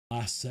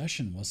last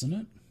session, wasn't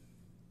it?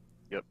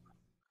 Yep.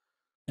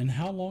 And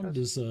how long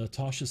does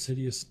Tasha's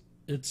Hideous...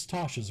 It's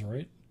Tasha's,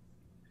 right?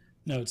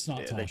 No, it's not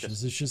Yeah,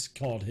 Tasha's. It's just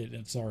called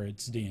Hit. Sorry,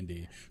 it's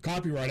D&D.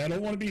 Copyright. I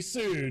don't want to be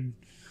sued.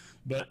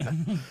 But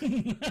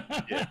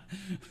yeah,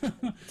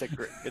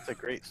 it's a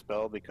great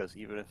spell because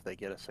even if they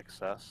get a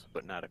success,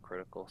 but not a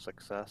critical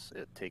success,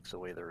 it takes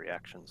away the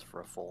reactions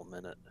for a full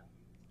minute.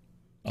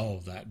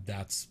 Oh,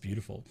 that's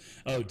beautiful.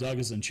 Oh, Doug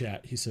is in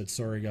chat. He said,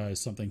 "Sorry guys,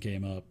 something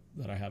came up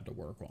that I have to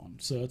work on."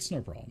 So it's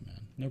no problem,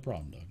 man. No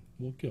problem, Doug.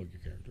 We'll kill your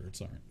character.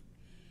 It's all right.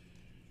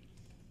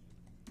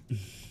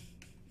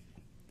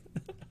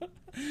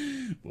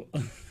 Well,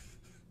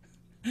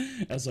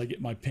 as I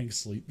get my pink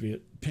slip via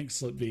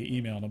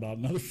email in about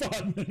another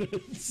 5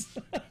 minutes.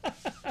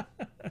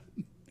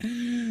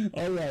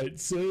 All right,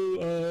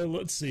 so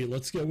let's see.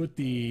 Let's go with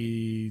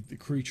the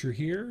creature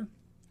here.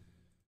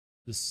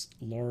 This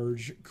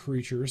large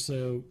creature.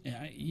 So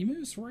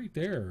Emu's right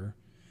there.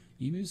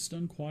 Emu's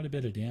done quite a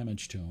bit of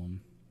damage to him.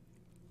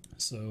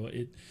 So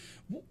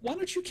why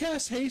don't you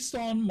cast haste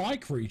on my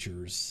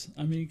creatures?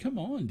 I mean, come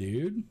on,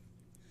 dude.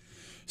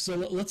 So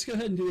let's go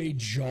ahead and do a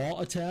jaw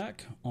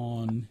attack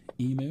on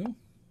Emu.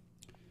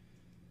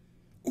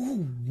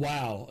 Ooh,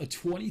 wow. A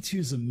 22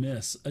 is a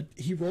miss.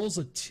 He rolls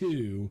a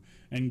 2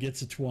 and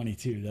gets a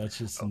 22. That's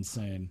just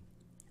insane.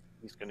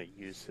 He's going to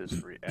use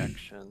his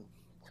reaction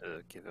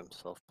to give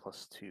himself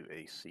 +2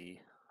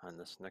 AC on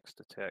this next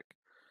attack.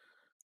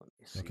 Let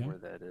me see where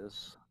that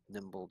is.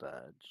 Nimble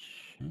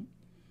dodge.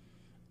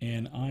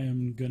 And I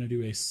am going to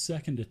do a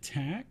second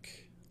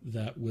attack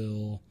that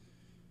will...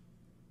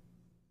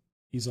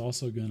 He's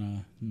also going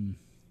to...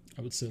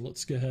 I would say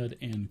let's go ahead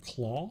and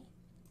claw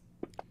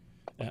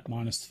at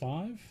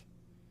 -5.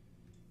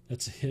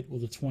 That's a hit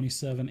with a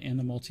 27 and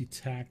the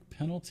multi-attack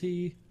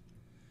penalty.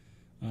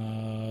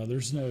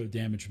 There's no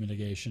damage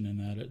mitigation in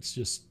that. It's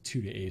just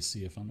 2 to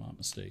AC if I'm not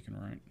mistaken,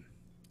 right?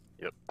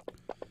 Yep.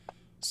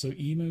 So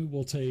Emu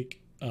will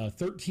take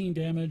 13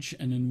 damage,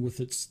 and then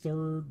with its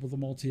third with a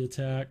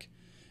multi-attack,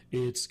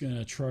 it's going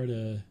to try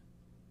to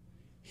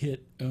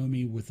hit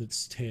Omi with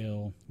its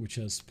tail, which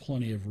has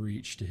plenty of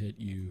reach to hit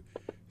you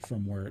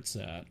from where it's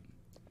at.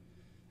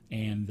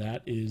 And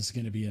that is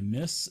going to be a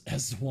miss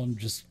as the one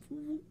just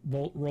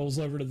rolls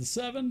over to the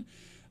 7.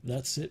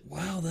 That's it.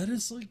 Wow, that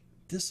is like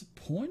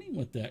disappointing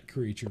with that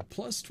creature.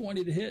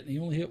 +20 to hit, and he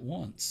only hit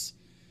once.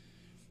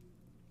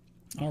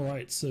 All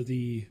right, so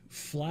the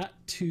flat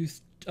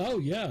tooth. Oh,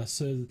 yeah,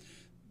 so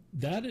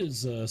that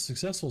is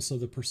successful. So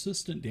the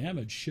persistent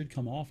damage should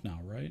come off now,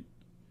 right?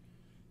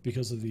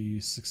 Because of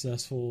the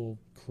successful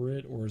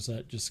crit, or is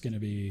that just going to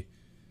be...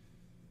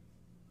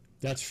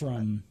 That's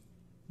from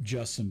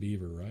Justin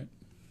Beaver, right?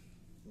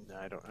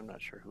 No, I'm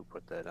not sure who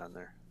put that on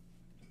there.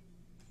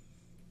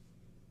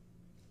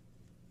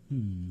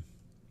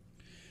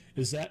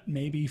 Is that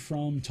maybe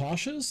from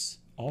Tasha's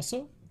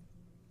also?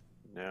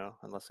 No,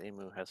 unless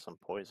Emu has some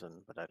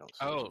poison, but I don't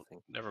see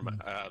anything. Never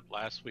mind.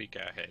 Last week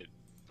I had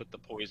put the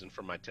poison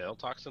from my tail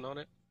toxin on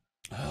it.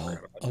 Oh,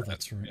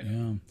 that's right.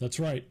 Yeah, that's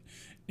right.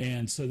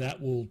 And so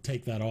that will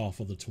take that off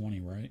of the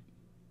 20, right?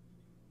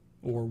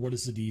 Or what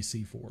is the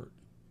DC for it?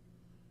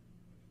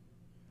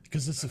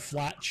 Because it's a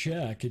flat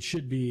check. It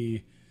should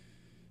be,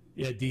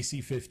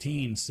 DC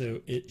 15.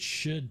 So it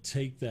should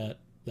take that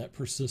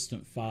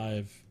persistent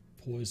 5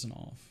 poison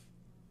off.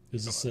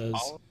 Because it says...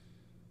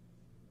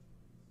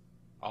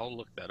 I'll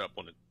look that up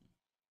when it...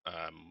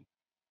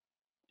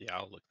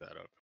 I'll look that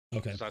up.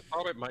 Okay. So I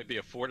thought it might be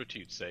a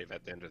fortitude save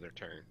at the end of their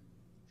turn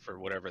for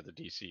whatever the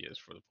DC is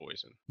for the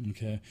poison.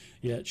 Okay.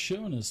 Yeah, it's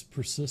showing as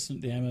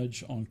persistent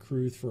damage on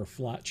Kruth for a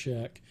flat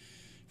check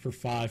for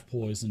 5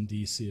 poison,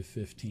 DC of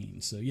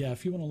 15. So yeah,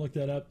 if you want to look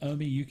that up,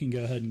 Omi, you can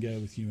go ahead and go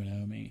with you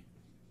and Omi.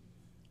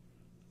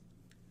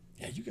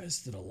 Yeah, you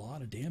guys did a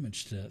lot of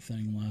damage to that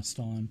thing last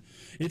time.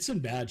 It's in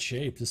bad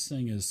shape. This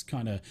thing is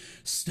kind of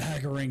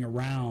staggering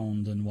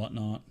around and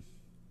whatnot.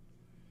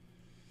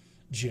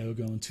 Joe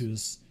going to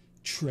his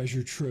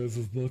treasure trove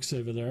of books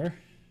over there.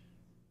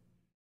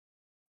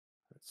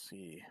 Let's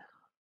see.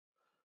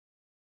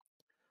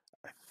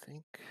 I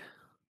think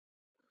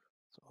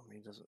so. Omi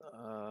doesn't.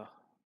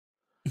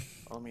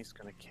 Omi's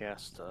gonna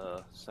cast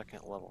a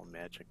 2nd level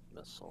magic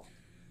missile.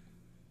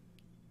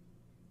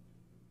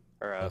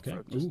 Or okay.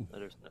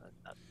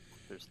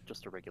 There's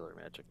just a regular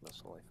magic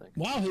missile, I think.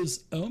 Wow,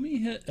 has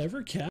Omi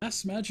ever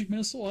cast magic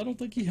missile? I don't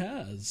think he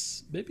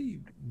has. Maybe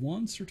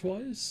once or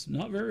twice.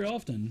 Not very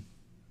often.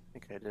 I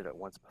think I did it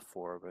once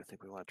before, but I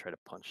think we want to try to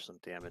punch some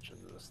damage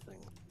into this thing.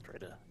 Try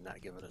to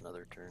not give it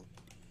another turn.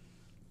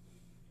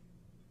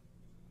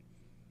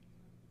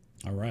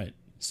 All right.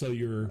 So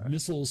your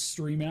missiles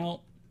stream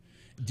out,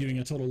 doing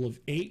a total of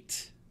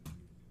 8.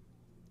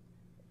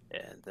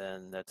 And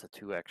then that's a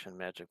 2-action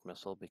magic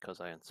missile because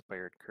I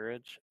inspired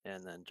courage.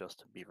 And then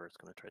Justin Beaver is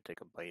going to try to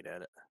take a bite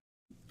at it.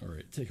 All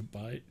right, take a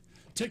bite.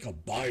 Take a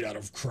bite out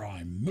of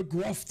crime.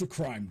 McGruff the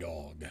crime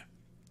dog.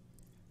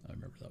 I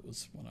remember that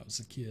was when I was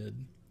a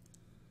kid.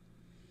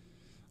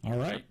 All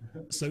right.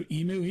 So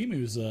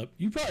Emu's up.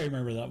 You probably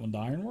remember that one,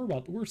 Diron.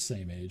 We're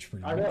same age,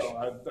 pretty much. I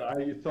know.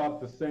 I thought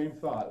the same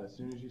thought as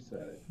soon as you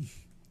said it.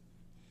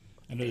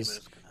 And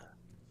those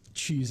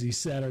cheesy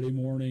Saturday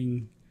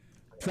morning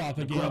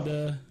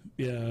propaganda.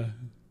 Yeah.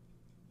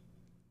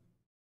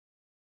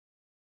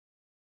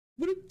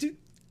 What do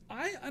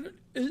I don't,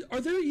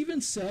 are there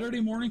even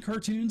Saturday morning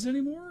cartoons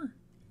anymore?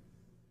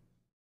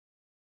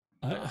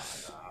 I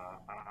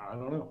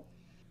don't know.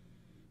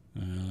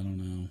 I don't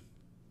know.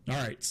 All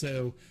right,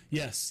 so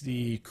yes,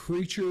 the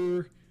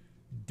creature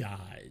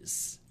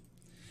dies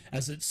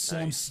as it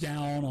slumps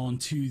down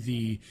onto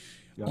the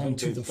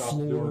stopped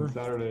floor. Doing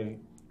Saturday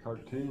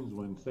cartoons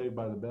when Saved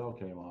by the Bell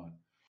came on.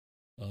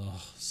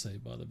 Oh,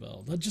 Saved by the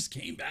Bell. That just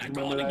came back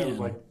Remember on that? again. It was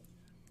like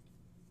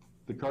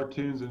the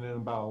cartoons, and then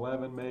about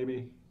 11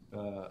 maybe,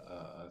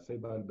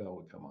 Saved by the Bell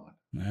would come on.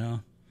 Yeah.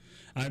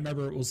 I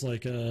remember it was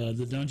like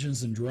the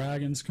Dungeons and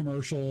Dragons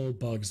commercial,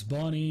 Bugs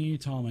Bunny,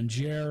 Tom and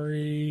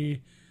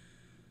Jerry.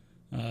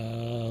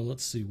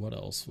 Let's see, what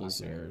else was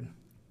there?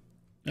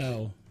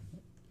 Oh,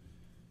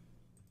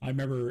 I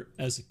remember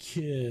as a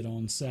kid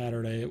on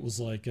Saturday, it was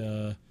like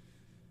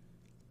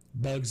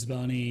Bugs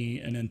Bunny,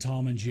 and then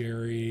Tom and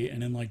Jerry,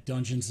 and then like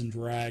Dungeons and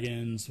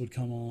Dragons would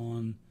come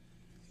on.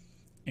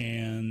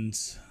 And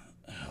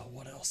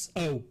what else?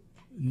 Oh,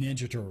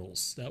 Ninja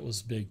Turtles. That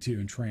was big too,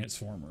 and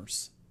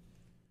Transformers.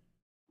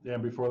 Yeah,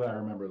 and before that, I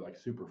remember like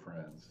Super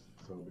Friends.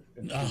 So,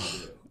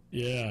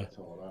 yeah. That's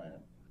all I am.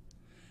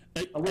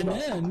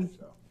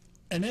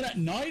 And then at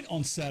night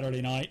on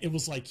Saturday night, it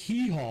was like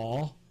Hee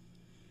Haw,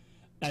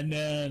 and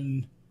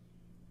then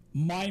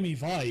Miami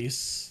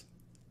Vice,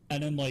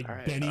 and then like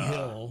Benny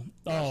Hill.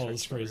 Oh, it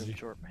was crazy.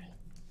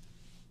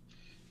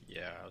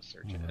 Yeah, I was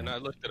searching, and I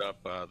looked it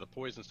up. The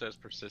poison says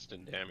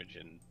persistent damage,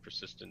 and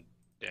persistent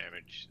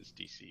damage is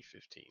DC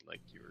 15,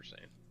 like you were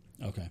saying.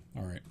 Okay,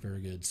 all right, very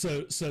good.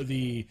 So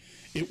the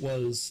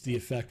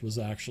effect was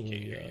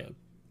actually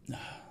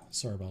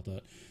sorry about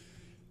that.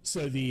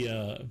 So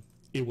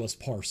it was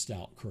parsed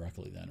out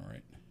correctly then,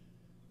 right?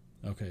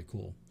 Okay,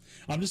 cool.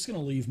 I'm just gonna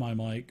leave my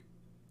mic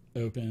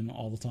open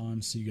all the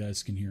time so you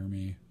guys can hear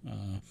me.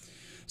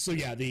 So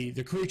yeah,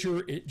 the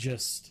creature, it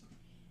just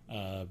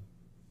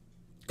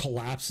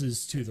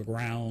collapses to the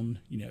ground.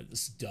 You know,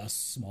 this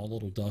small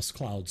little dust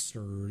cloud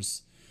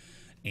stirs,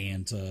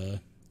 and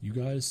you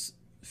guys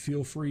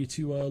feel free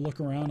to look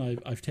around.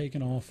 I've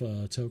taken off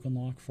a token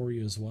lock for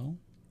you as well.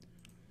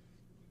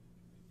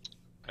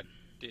 I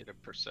did a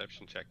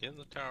perception check in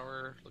the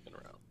tower, looking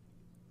around.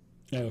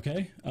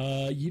 Okay.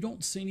 You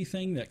don't see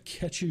anything that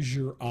catches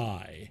your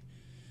eye.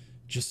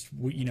 Just,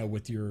 you know,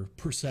 with your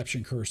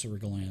perception cursor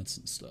glance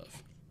and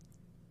stuff.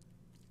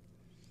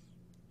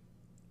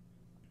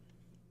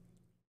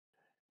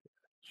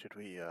 Should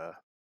we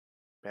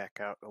back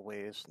out a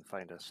ways and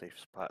find a safe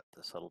spot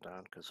to settle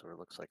down? Because it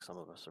looks like some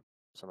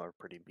are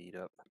pretty beat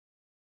up.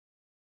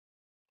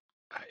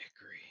 I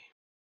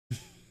agree.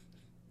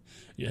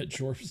 Yeah,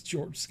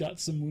 George's got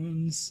some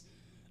wounds.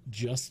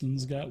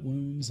 Justin's got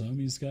wounds.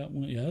 Homie's got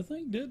one. Yeah, I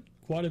think did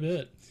quite a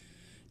bit.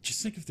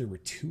 Just think if there were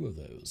two of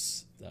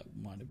those, that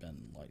might have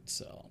been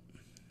lights out.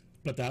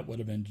 But it would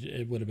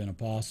have been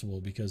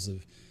impossible because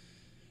of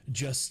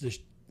just the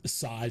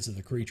size of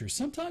the creature.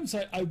 Sometimes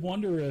I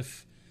wonder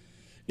if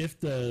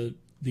the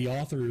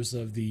authors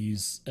of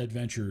these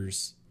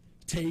adventures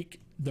take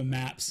the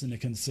maps into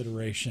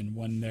consideration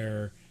when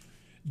they're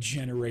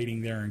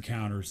generating their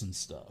encounters and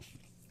stuff.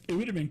 It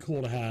would have been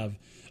cool to have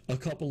a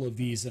couple of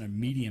these in a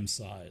medium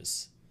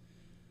size.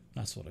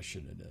 That's what I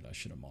should have did. I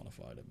should have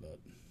modified it, but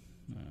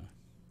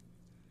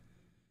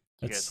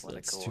that's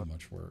too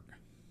much work.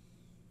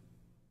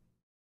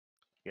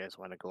 You guys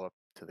want to go up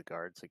to the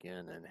guards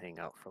again and hang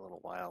out for a little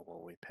while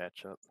we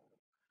patch up?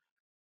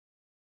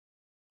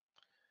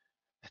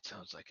 That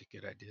sounds like a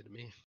good idea to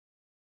me.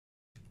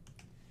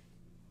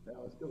 Yeah,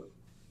 let's do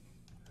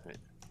it.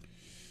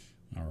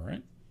 All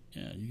right.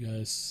 Yeah, you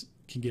guys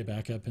can get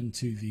back up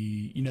into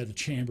the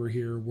chamber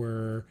here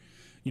where,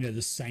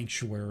 the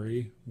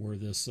sanctuary where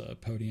this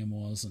podium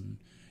was, and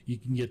you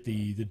can get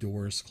the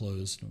doors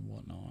closed and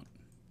whatnot.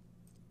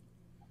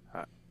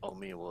 I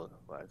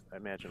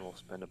imagine we'll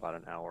spend about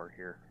an hour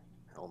here.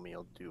 Omi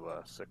will do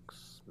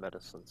 6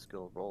 medicine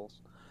skill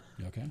rolls.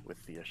 Okay.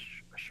 With the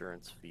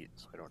assurance feat,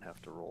 so I don't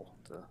have to roll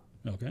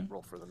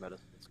roll for the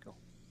medicine skill.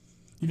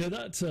 You know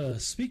that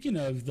speaking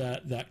of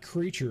that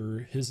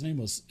creature, it's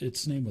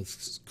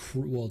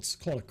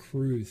called a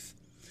Kruth.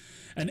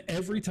 And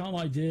every time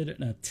I did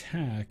an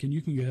attack, and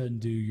you can go ahead and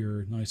do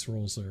your nice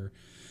rolls there.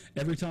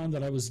 Every time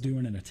that I was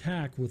doing an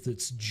attack with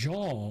its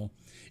jaw,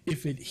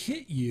 if it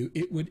hit you,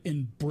 it would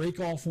break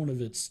off one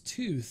of its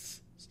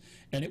tooth,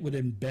 and it would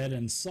embed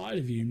inside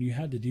of you, and you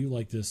had to do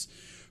like this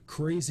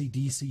crazy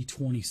DC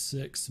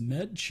 26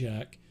 med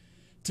check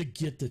to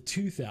get the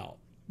tooth out.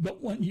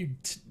 But when you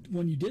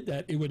did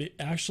that, it would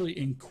actually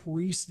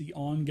increase the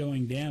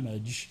ongoing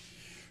damage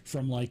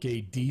from like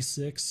a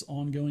D6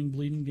 ongoing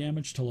bleeding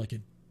damage to like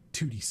a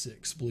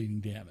 2d6 bleeding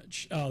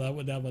damage. Oh, that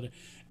would,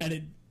 and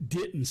it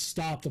didn't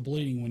stop the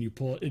bleeding when you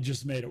pull it. It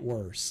just made it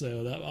worse.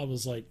 So that I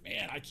was like,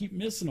 man, I keep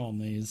missing on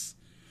these.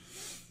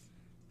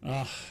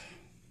 I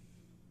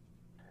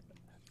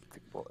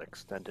think we'll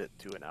extend it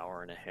to an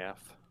hour and a half.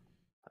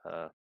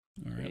 All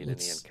right, need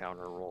any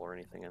encounter roll or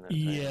anything in that?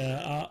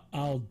 Yeah,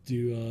 I'll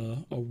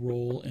do a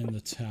roll in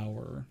the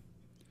tower.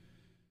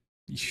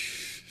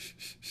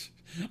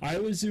 I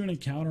always do an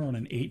encounter on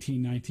an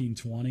 18, 19,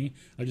 20.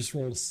 I just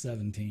rolled a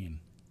 17.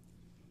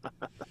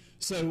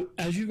 So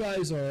as you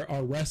guys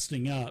are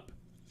resting up,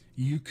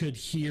 you could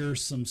hear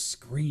some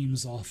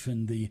screams off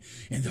in the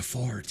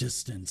far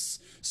distance,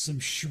 some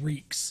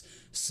shrieks,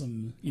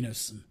 some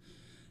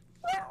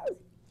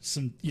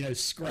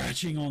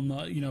scratching on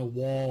the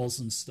walls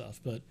and stuff,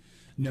 but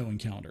no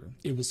encounter.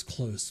 It was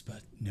close,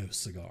 but no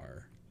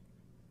cigar.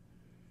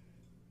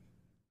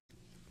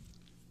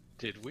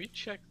 Did we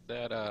check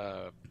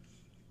that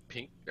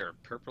pink or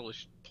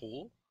purplish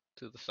pool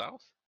to the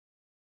south?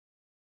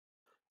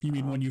 You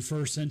mean when you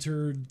first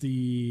entered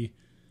the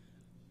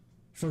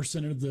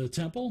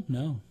temple?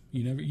 No,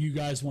 you never. You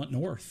guys went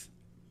north.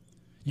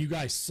 You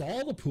guys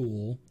saw the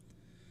pool,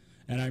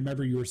 and I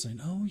remember you were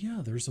saying, "Oh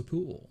yeah, there's a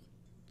pool,"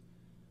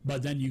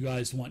 but then you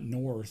guys went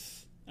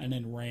north and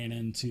then ran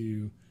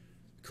into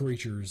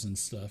creatures and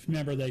stuff.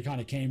 Remember, they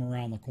kind of came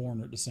around the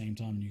corner at the same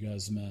time you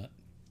guys met.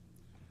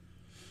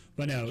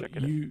 But no,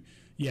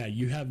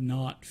 you have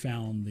not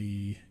found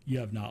you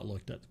have not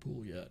looked at the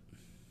pool yet.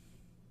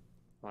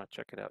 Want to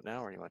check it out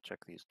now, or you want to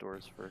check these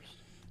doors first?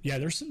 Yeah,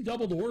 there's some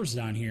double doors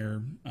down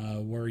here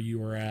where you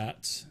were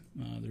at.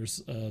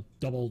 There's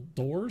double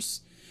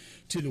doors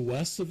to the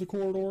west of the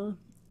corridor,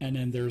 and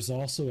then there's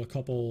also a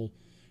couple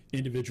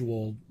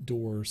individual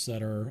doors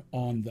that are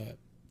on the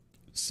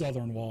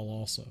southern wall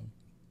also.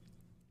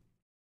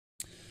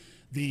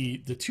 The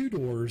two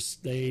doors,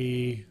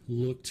 they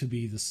look to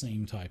be the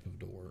same type of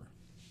door.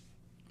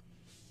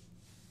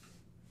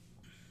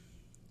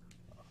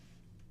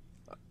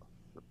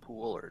 The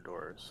pool or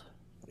doors?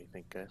 What do you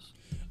think, guys?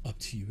 Up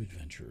to you,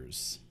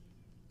 adventurers.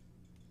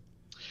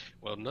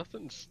 Well,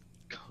 nothing's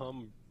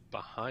come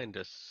behind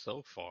us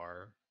so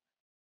far.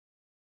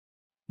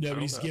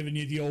 Nobody's given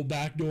you the old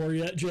back door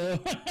yet, Joe?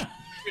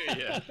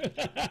 Yeah.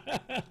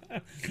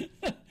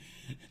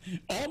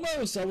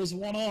 Almost. I was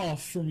one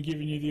off from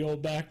giving you the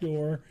old back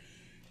door.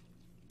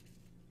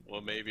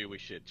 Well, maybe we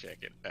should check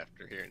it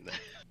after hearing that.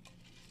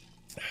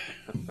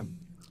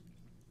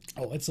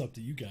 Oh, it's up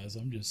to you guys.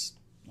 I'm just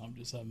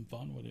having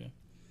fun with you.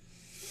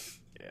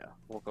 Yeah,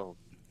 we'll go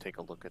take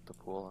a look at the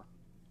pool.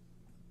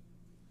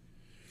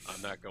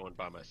 I'm not going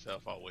by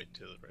myself. I'll wait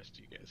till the rest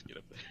of you guys get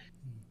up there.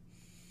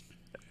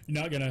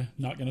 You're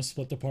not gonna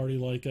split the party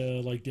like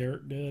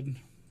Derek did.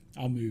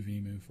 I'll move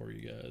Emu for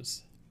you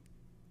guys.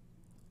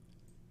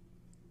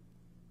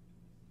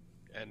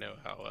 I know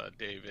how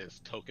Dave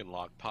is. Token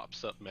lock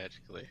pops up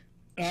magically.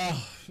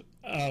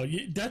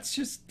 That's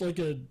just like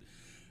a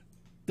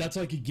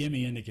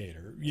gimme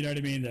indicator. You know what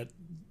I mean? That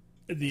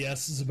the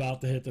S is about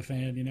to hit the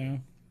fan. You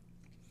know.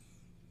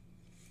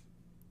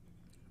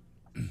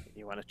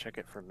 You want to check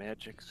it for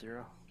magic,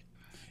 Zero?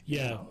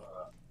 Yeah.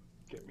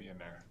 Get me in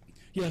there.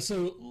 Yeah.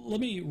 So let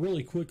me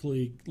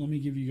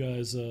give you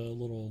guys a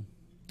little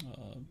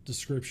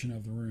description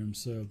of the room.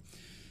 So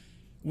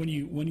when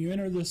you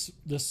enter this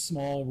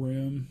small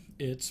room,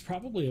 it's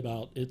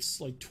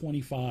like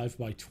 25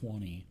 by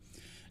 20,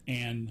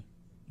 and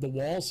the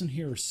walls in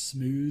here are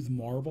smooth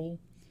marble,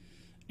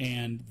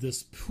 and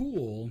this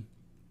pool,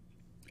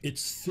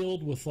 it's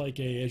filled with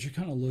as you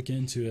kind of look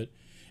into it,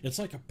 it's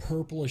like a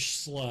purplish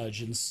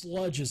sludge, and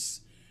sludge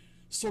is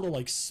sort of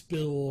like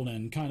spilled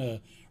and kind of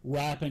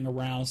wrapping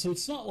around. So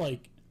it's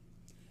like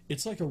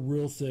a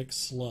real thick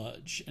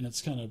sludge, and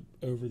it's kind of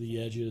over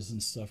the edges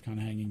and stuff, kind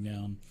of hanging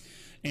down.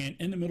 And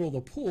in the middle of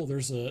the pool,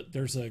 there's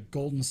a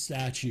golden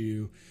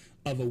statue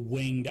of a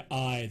winged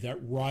eye that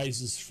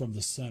rises from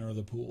the center of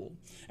the pool.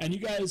 And you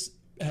guys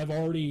have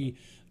already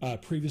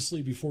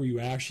previously, before you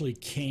actually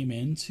came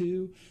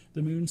into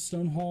the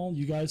Moonstone Hall,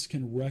 you guys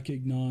can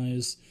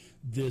recognize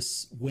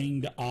this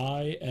winged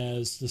eye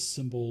as the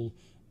symbol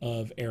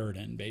of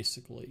Eridan,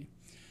 basically.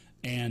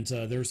 And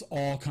there's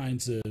all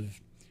kinds of,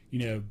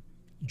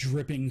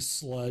 dripping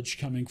sludge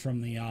coming from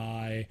the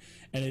eye,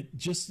 and it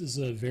just is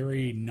a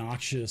very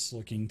noxious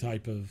looking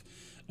type of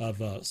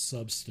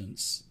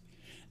substance.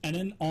 And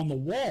then on the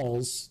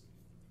walls,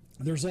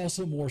 there's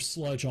also more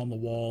sludge on the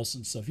walls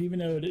and stuff, even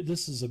though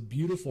this is a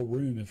beautiful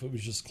room if it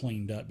was just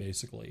cleaned up,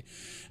 basically.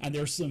 And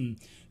there's some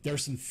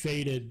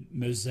faded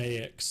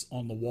mosaics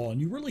on the wall,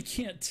 and you really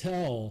can't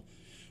tell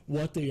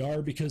what they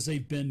are because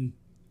they've been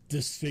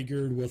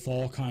disfigured with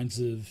all kinds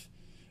of,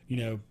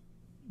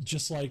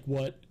 just like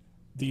what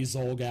these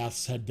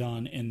Zolgaths had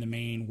done in the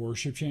main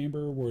worship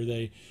chamber, where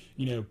they,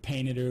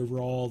 painted over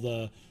all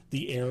the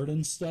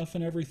Eridan stuff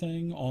and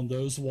everything on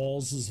those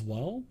walls as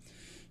well.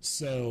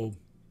 So,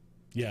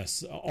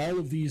 yes, all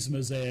of these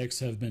mosaics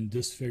have been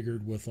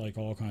disfigured with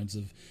all kinds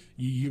of,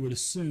 you would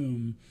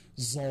assume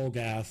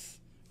Zolgath,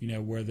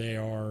 where they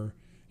are,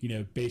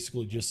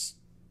 basically just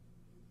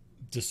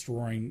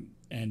destroying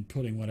and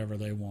putting whatever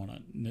they want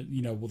in,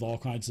 you know, with all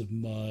kinds of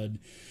mud,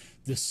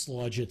 the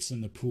sludge that's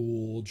in the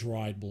pool,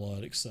 dried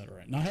blood,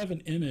 etc. And I have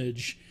an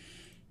image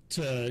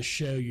to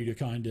show you to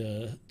kind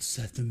of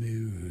set the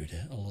mood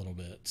a little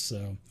bit.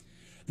 So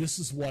this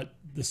is what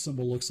the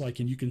symbol looks like,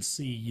 and you can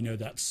see, you know,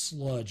 that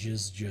sludge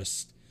is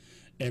just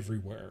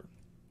everywhere.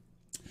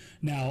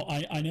 Now,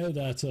 I know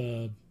that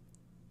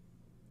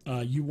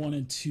you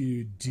wanted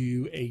to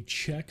do a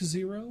check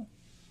 0.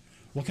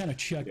 What kind of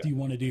check do you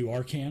want to do?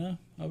 Arcana,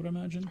 I would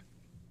imagine?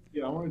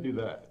 Yeah, I want to do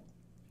that.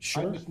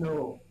 Sure. I just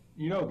know,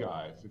 you know,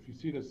 guys, if you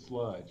see this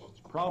sludge, it's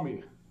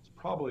probably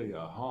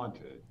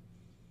haunted.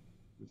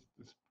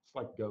 It's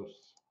like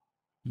ghosts.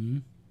 Mm-hmm.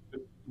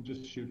 I'm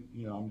just shooting,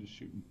 you know, I'm just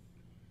shooting.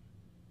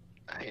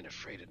 I ain't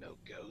afraid of no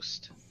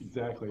ghost.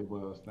 Exactly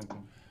what I was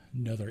thinking.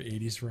 Another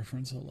 80s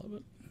reference. I love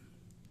it.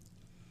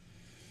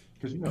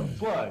 Because, you know,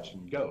 sludge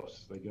and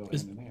ghosts, they go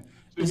hand in hand.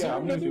 So, Is yeah, there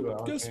I'm going to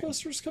another do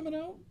Ghostbusters coming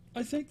out,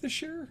 I think,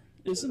 this year?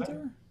 Isn't Is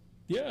there?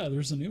 Yeah,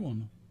 there's a new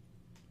one.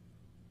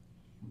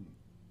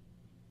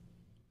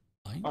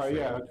 All right,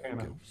 yeah,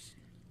 Arcana.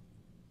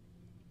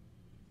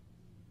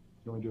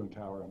 You want to do in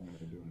tower? I'm going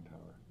to do in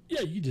tower.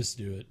 Yeah, you just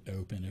do it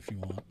open if you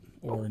want,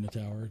 or in the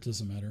tower. It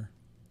doesn't matter.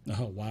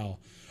 Oh, wow.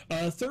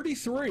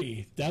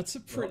 33. That's a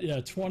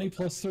pretty 20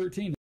 plus 13.